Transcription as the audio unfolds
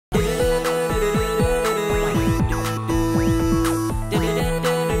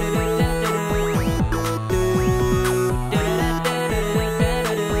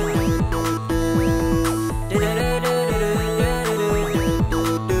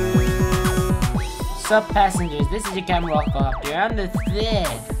Sup Passengers, this is your camera RoflCopt'R. I'm the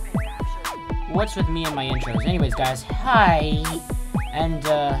fifth. What's with me and my intros? Anyways, guys, hi! And,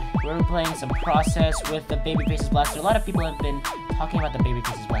 we're playing some Process with the Babyface's Blaster. A lot of people have been talking about the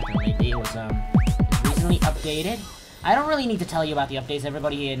Babyface's Blaster lately. It was, it's recently updated. I don't really need to tell you about the updates.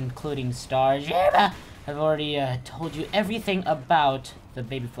 Everybody, including Stars, have already, told you everything about the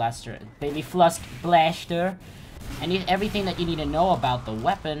Babyflust Blaster. And everything that you need to know about the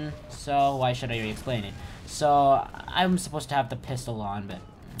weapon, so why should I explain it? So, I'm supposed to have the pistol on, but...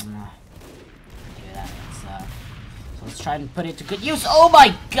 do that. So let's try and put it to good use. Oh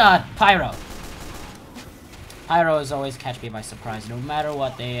my god! Pyro! Pyros always catch me by surprise, no matter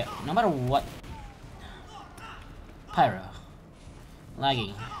what they... No matter what... Pyro.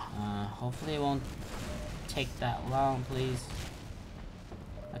 Laggy. Hopefully it won't take that long, please.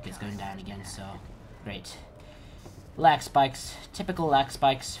 Okay, it's going down again, so... Great. Lag spikes. Typical lag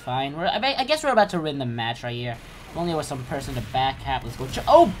spikes. Fine. I guess we're about to win the match right here. If only there was some person to back cap. Let's go.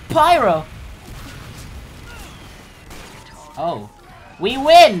 Oh, Pyro! Oh. We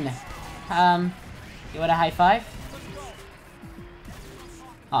win! You want a high five?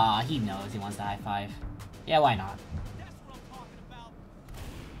 Aw, he knows he wants the high five. Yeah, why not?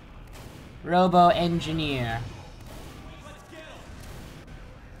 Robo-engineer.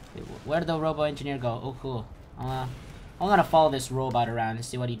 Where'd the robo-engineer go? Oh, cool. I'm gonna follow this robot around to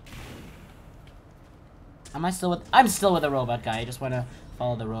see what he... I'm still with the robot guy. I just wanna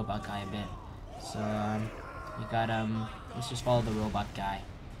follow the robot guy a bit. So, we got, let's just follow the robot guy.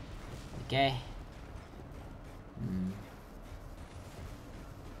 Okay.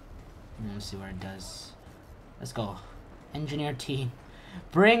 Let's see what it does. Let's go. Engineer team.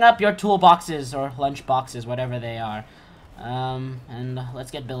 Bring up your toolboxes or lunch boxes, whatever they are. And let's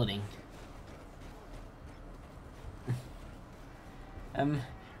get building.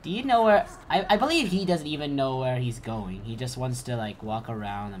 Do you know where... I believe he doesn't even know where he's going. He just wants to, like, walk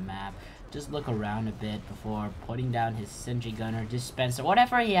around the map. Just look around a bit before putting down his sentry gun or dispenser.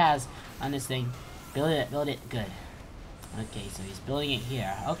 Whatever he has on this thing. Build it good. Okay, so he's building it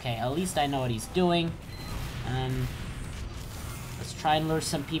here. Okay, at least I know what he's doing. Let's try and lure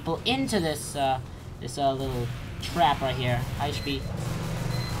some people into this, this little trap right here. High speed.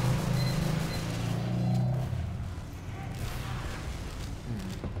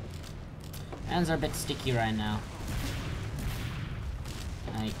 Hands are a bit sticky right now.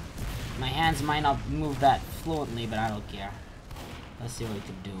 My hands might not move that fluently, but I don't care. Let's see what we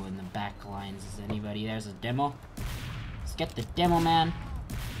can do in the back lines. Is anybody... There's a demo. Let's get the demo, man.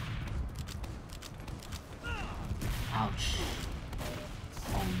 Ouch.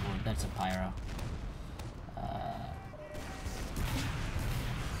 Oh lord, that's a pyro.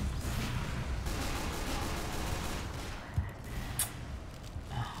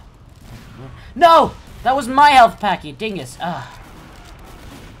 No! That was my health pack, you dingus!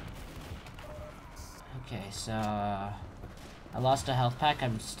 Okay, so... I lost a health pack.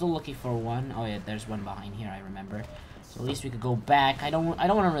 I'm still looking for one. Oh yeah, there's one behind here, I remember. So at least we could go back. I don't want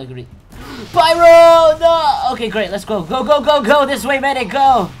to really... Pyro! No! Okay, great, let's go. Go, go, go, go! This way, medic,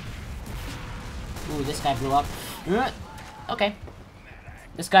 go! Ooh, this guy blew up. Okay.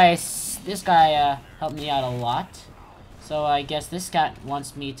 This guy helped me out a lot. So I guess this guy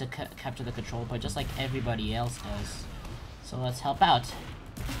wants me to capture the control point just like everybody else does. So let's help out.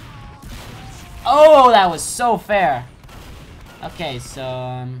 Oh, that was so fair. Okay, so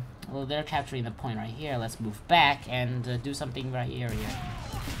well, they're capturing the point right here. Let's move back and do something right here.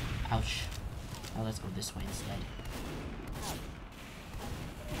 Ouch. Now let's go this way instead.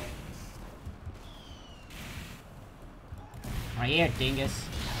 Right here, dingus.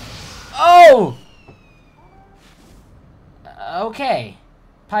 Oh! Okay.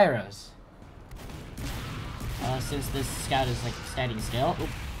 Pyros. Since this scout is, like, standing still. Oop.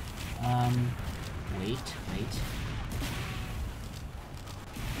 Wait.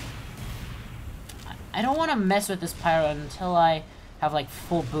 I don't want to mess with this pyro until I have, like,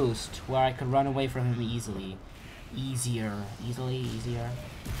 full boost, where I could run away from him easily. Easier.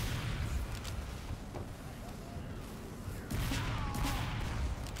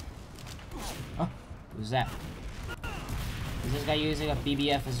 Oh, who's that? Is this guy using a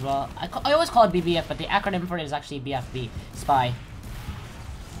BBF as well? I always call it BBF, but the acronym for it is actually BFB. Spy.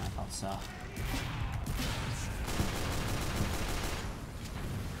 I thought so.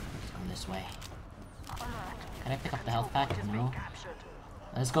 Let's go this way. Can I pick up the health pack? No.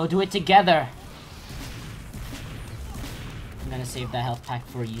 Let's go do it together. I'm gonna save that health pack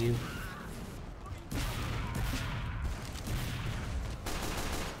for you.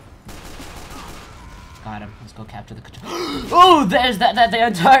 got him. Let's go capture the control. Oh, there's that. The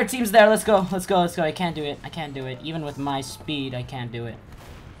entire team's there. Let's go. Let's go. Let's go. I can't do it. I can't do it. Even with my speed, I can't do it.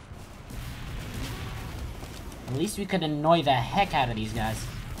 At least we could annoy the heck out of these guys.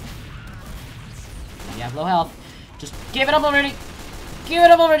 You have low health. Just give it up already. Give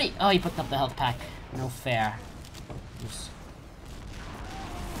it up already. Oh, he put up the health pack. No fair. Oops.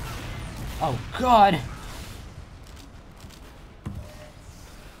 Oh, God.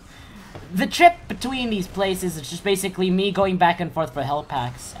 The trip between these places is just basically me going back and forth for health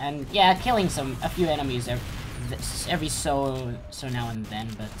packs. And, yeah, killing a few enemies every so now and then.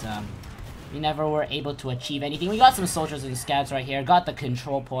 But, we never were able to achieve anything. We got some soldiers and scouts right here. Got the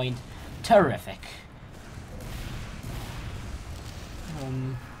control point. Terrific.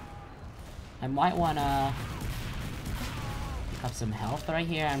 I might wanna pick up some health right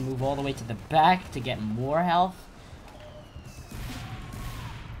here and move all the way to the back to get more health.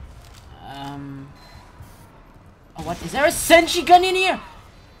 Oh, what? Is there a sentry gun in here?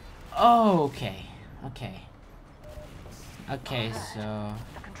 Oh, okay. Okay. Okay, so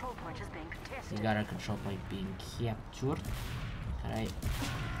we got our control point being captured. Alright.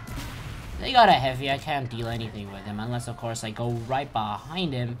 They got a heavy. I can't deal anything with him unless, of course, I go right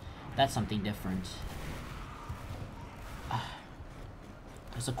behind him. That's something different.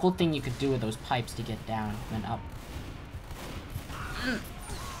 There's a cool thing you could do with those pipes to get down and up.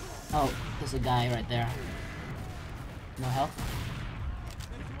 Oh, there's a guy right there. No health.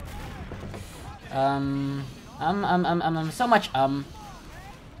 So much,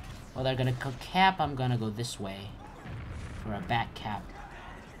 Well, they're gonna cap. I'm gonna go this way for a back cap.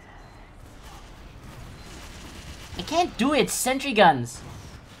 I can't do it! Sentry guns!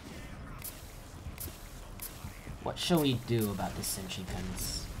 What shall we do about the sentry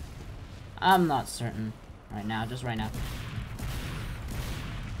guns? I'm not certain. Right now, just right now.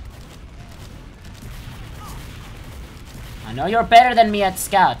 I know you're better than me at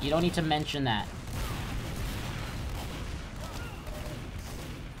Scout. You don't need to mention that.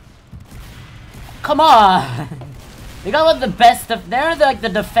 Come on! They got one of the best of... They're like the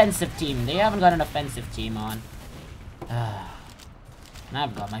defensive team. They haven't got an offensive team on. And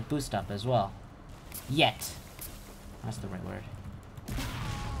I've got my boost up as well. Yet. That's the right word.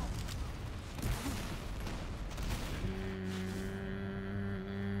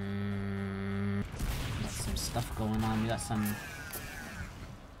 Got some stuff going on. We got some...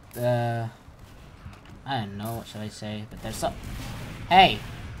 I don't know, what should I say? But there's some... Hey!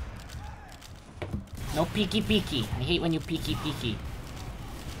 No peeky peeky. I hate when you peeky peeky.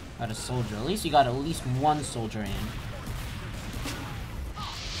 Got a soldier. At least you got at least one soldier in.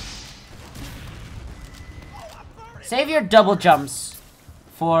 Save your double jumps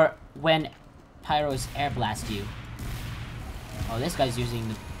for when pyros air blast you. Oh, this guy's using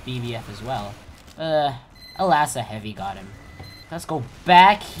the BBF as well. Alas, a heavy got him. Let's go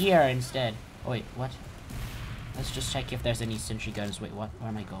back here instead. Oh, wait, what? Let's just check if there's any sentry guns. Wait, what? Where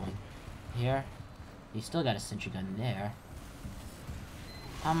am I going? Here? You still got a sentry gun there.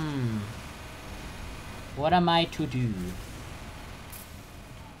 What am I to do?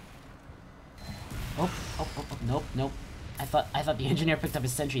 Oh, nope, nope. I thought the engineer picked up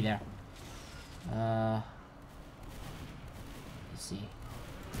his sentry there. Let's see.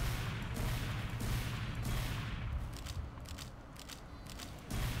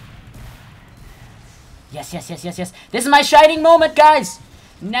 Yes. This is my shining moment, guys!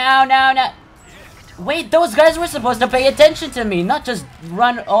 Now. Wait, those guys were supposed to pay attention to me, not just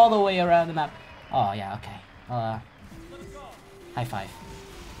run all the way around the map. Oh, yeah, okay. High five.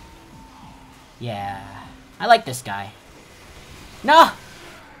 Yeah. I like this guy. No!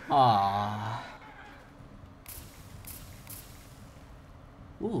 Aww.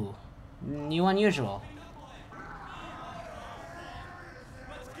 Ooh. New unusual.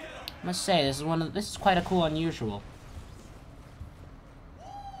 I must say, this is quite a cool unusual.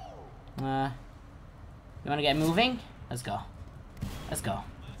 You wanna get moving? Let's go. Let's go.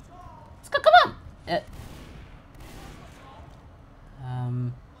 Let's go, come on!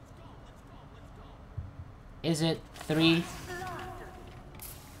 Is it 3?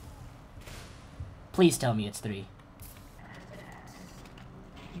 Please tell me it's 3.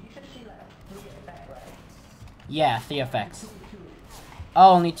 Yeah, 3 effects.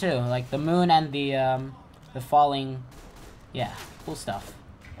 Oh, only 2. Like the moon and the falling. Yeah, cool stuff.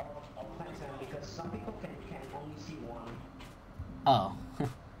 Oh.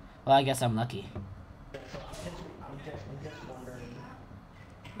 Well, I guess I'm lucky.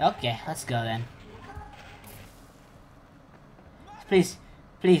 Okay, let's go then.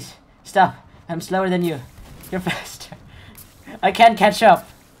 Please, stop. I'm slower than you. You're faster. I can't catch up.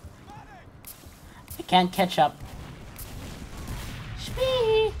 I Can't catch up.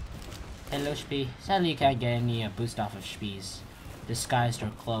 Spee! Hello, Spee. Sadly, you can't get any boost off of Spees. Disguised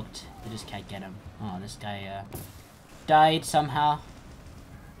or cloaked. You just can't get him. Oh, this guy, died somehow.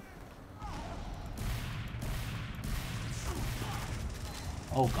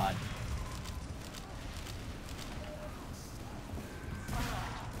 Oh, God.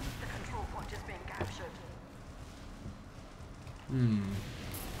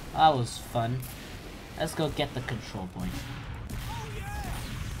 That was fun. Let's go get the control point.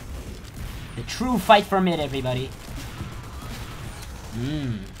 The true fight for mid, everybody.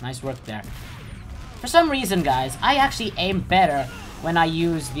 Nice work there. For some reason, guys, I actually aim better when I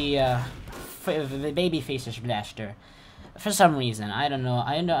use the baby faces blaster. For some reason, I don't know.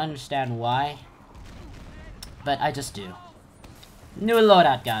 I don't understand why, but I just do. New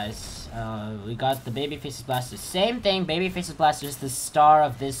loadout, guys. We got the baby faces blaster. Same thing. Baby faces blaster is the star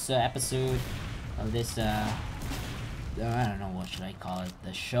of this episode of this. I don't know what should I call it.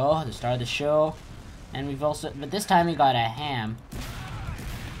 The show, the star of the show. And we've also, but this time we got a ham.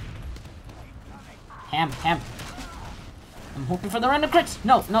 Ham. I'm hoping for the random crits.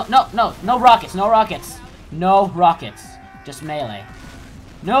 No rockets, no rockets. No rockets. Just melee.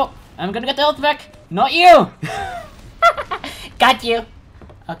 Nope. I'm gonna get the health back. Not you! Got you!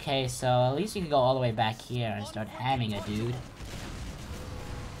 Okay, so at least you can go all the way back here and start hamming a dude.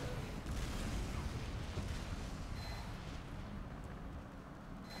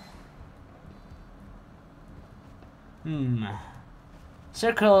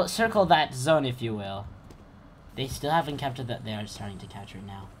 Circle that zone, if you will. They still haven't captured that. They are starting to capture it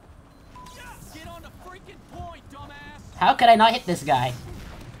now. Get on the freaking point, dumbass. How could I not hit this guy?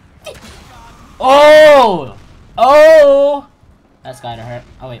 Oh! Oh! That's gotta hurt.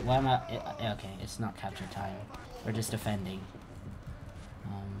 Oh wait, why am I? Okay, it's not capture time. We're just defending.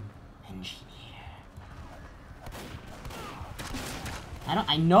 Engineer.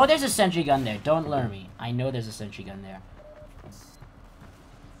 I know there's a sentry gun there. Don't lure me. I know there's a sentry gun there.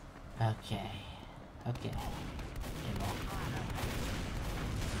 Okay.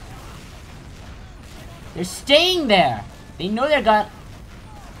 They're staying there. They know they're got.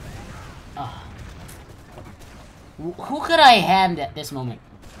 Oh. Who could I hand at this moment?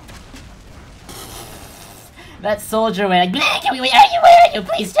 That soldier went like, where are you?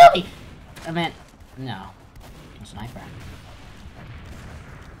 Please tell me. I meant, no. Sniper.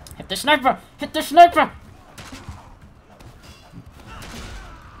 Hit the sniper! Hit the sniper!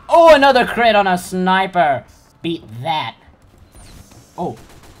 Oh, another crit on a sniper! Beat that. Oh.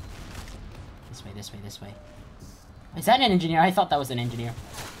 This way. Is that an engineer? I thought that was an engineer.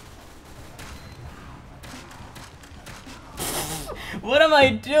 What am I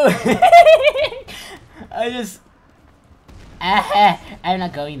doing? I'm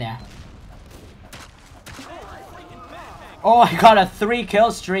not going there. Oh, I got a 3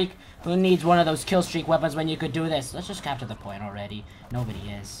 kill streak. Who needs one of those kill streak weapons when you could do this? Let's just capture the point already. Nobody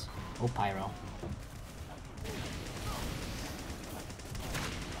is. Oh, Pyro.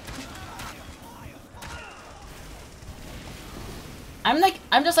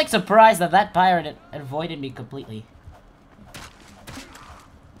 I'm just like surprised that that pirate avoided me completely.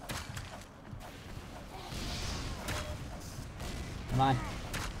 Come on.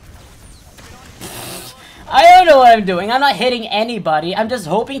 I don't know what I'm doing. I'm not hitting anybody. I'm just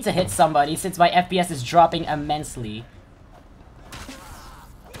hoping to hit somebody since my FPS is dropping immensely.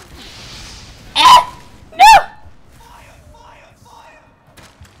 Ah! No!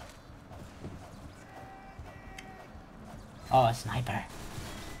 Oh, a sniper.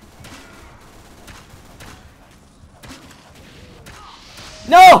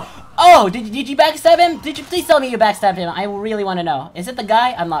 No! Oh, did you backstab him? Did you please tell me you backstabbed him? I really want to know. Is it the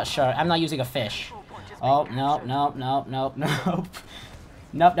guy? I'm not sure. I'm not using a fish. Oh, nope. Nope.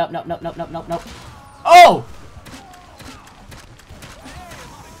 Oh!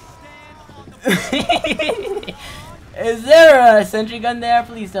 Is there a sentry gun there?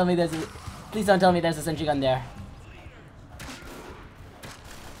 Please tell me there's a... Please don't tell me there's a sentry gun there.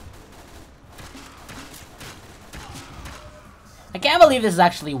 I can't believe this is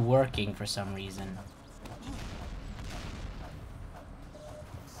actually working for some reason.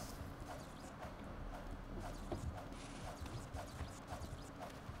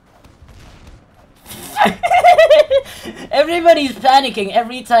 Everybody's panicking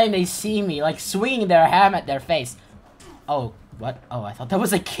every time they see me, like swinging their ham at their face. Oh, what? Oh, I thought that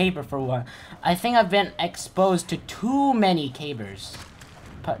was a caber for one. I think I've been exposed to too many cabers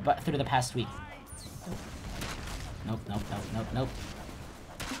through the past week. Nope.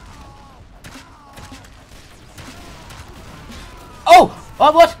 Oh!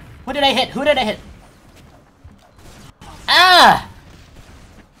 Oh, what? What did I hit? Who did I hit?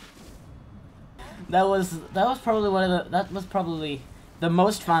 That was probably the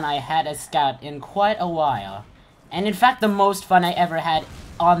most fun I had as Scout in quite a while. And in fact, the most fun I ever had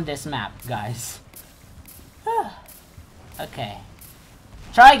on this map, guys. Okay.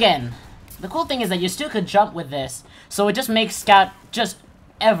 Try again. The cool thing is that you still could jump with this, so it just makes Scout just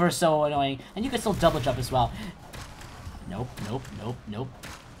ever so annoying. And you can still double jump as well. Nope, nope, nope, nope.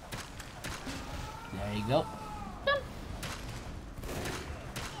 There you go.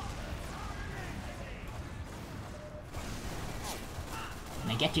 Can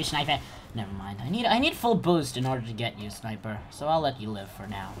I get you, Sniper? Never mind. I need full boost in order to get you, Sniper. So I'll let you live for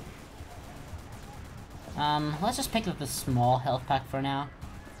now. Let's just pick up the small health pack for now,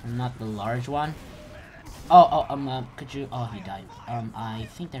 and not the large one. Could you? Oh, he died. I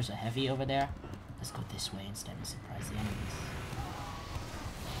think there's a heavy over there. Let's go this way instead and surprise the enemies.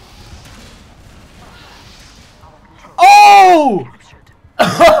 Oh!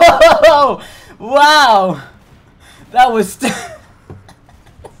 Wow! That was.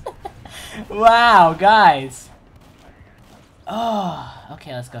 Wow, guys. Oh,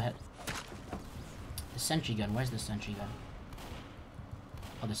 okay, let's go ahead. The sentry gun, where's the sentry gun?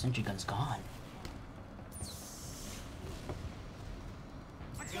 Oh, the sentry gun's gone.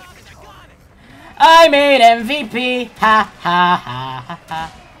 I made MVP! Ha ha ha ha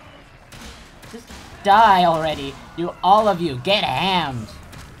ha. Just die already. You, all of you, get hammed.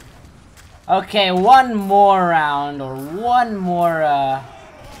 Okay, one more round, or one more,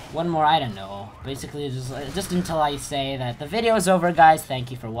 I don't know. Basically, just until I say that the video is over, guys.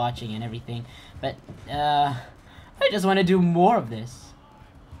 Thank you for watching and everything. But, I just want to do more of this.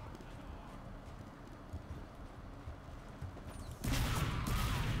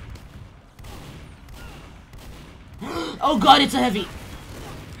 Oh god, it's a heavy!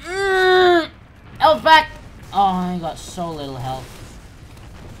 Health back! Oh, I got so little health.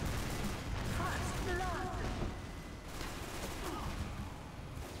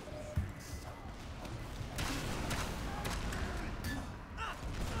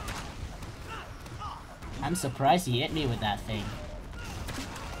 I'm surprised he hit me with that thing.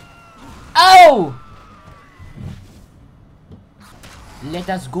 Oh! Let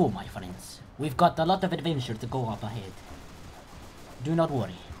us go, my friends. We've got a lot of adventure to go up ahead. Do not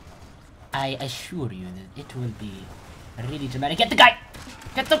worry. I assure you that it will be really dramatic. Get the guy!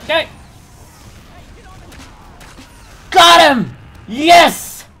 Get the guy! Got him!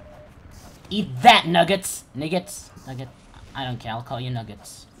 Yes! Eat that, Nuggets. Nuggets. Nugget. I don't care, I'll call you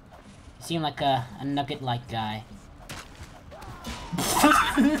Nuggets. You seem like a nugget-like guy.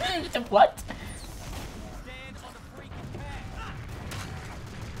 What?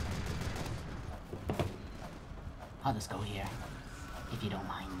 I'll just go here, if you don't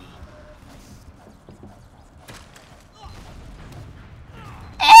mind me.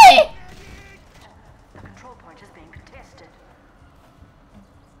 Hey! The control point is being contested.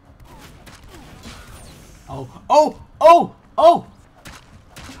 Oh! Oh!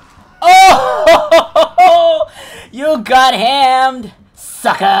 You got hammed,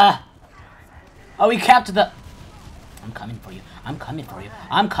 sucker! Oh, we captured the... I'm coming for you. I'm coming for you.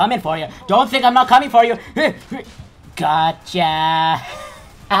 I'm coming for you. Don't think I'm not coming for you. Gotcha.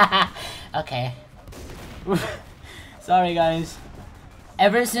 Okay. Sorry, guys.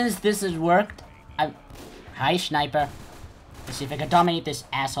 Ever since this has worked, I'm... Hi, Sniper. Let's see if I can dominate this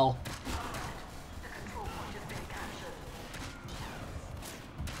asshole.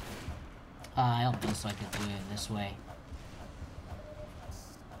 I don't think so. I could do it this way.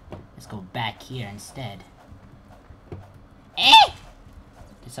 Let's go back here instead. Eh!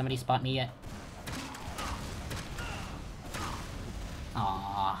 Did somebody spot me yet?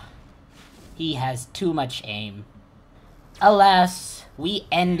 Aww. He has too much aim. Alas, we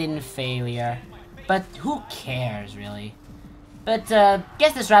end in failure. But who cares, really? But,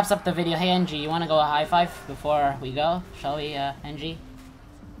 guess this wraps up the video. Hey, NG, you wanna go a high five before we go? Shall we, NG?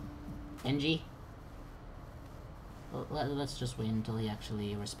 NG? Let's just wait until he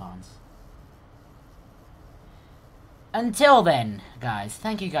actually responds. Until then, guys,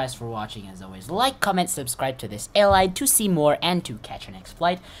 thank you guys for watching as always. Like, comment, subscribe to this airline to see more and to catch your next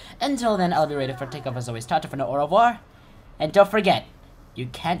flight. Until then, I'll be ready for takeoff as always. Tata for no au revoir. And don't forget, you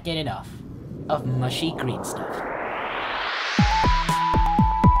can't get enough of mushy green stuff.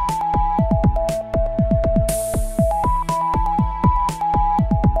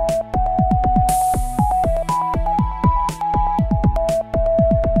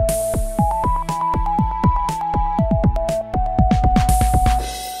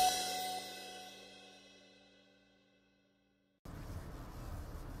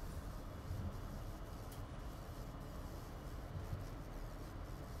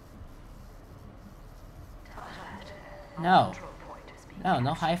 No. Control point is being No,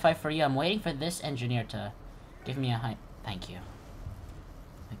 no high five for you. I'm waiting for this engineer to give me a high. Thank you.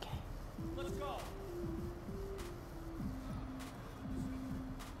 Okay. Let's go.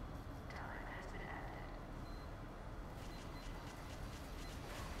 Time has been added.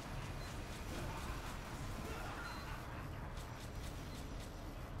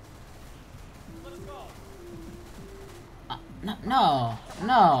 Let's go. No, no,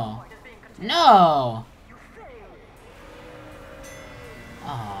 no, Point is being contested. no. You failed.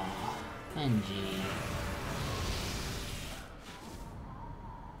 Oh, NG.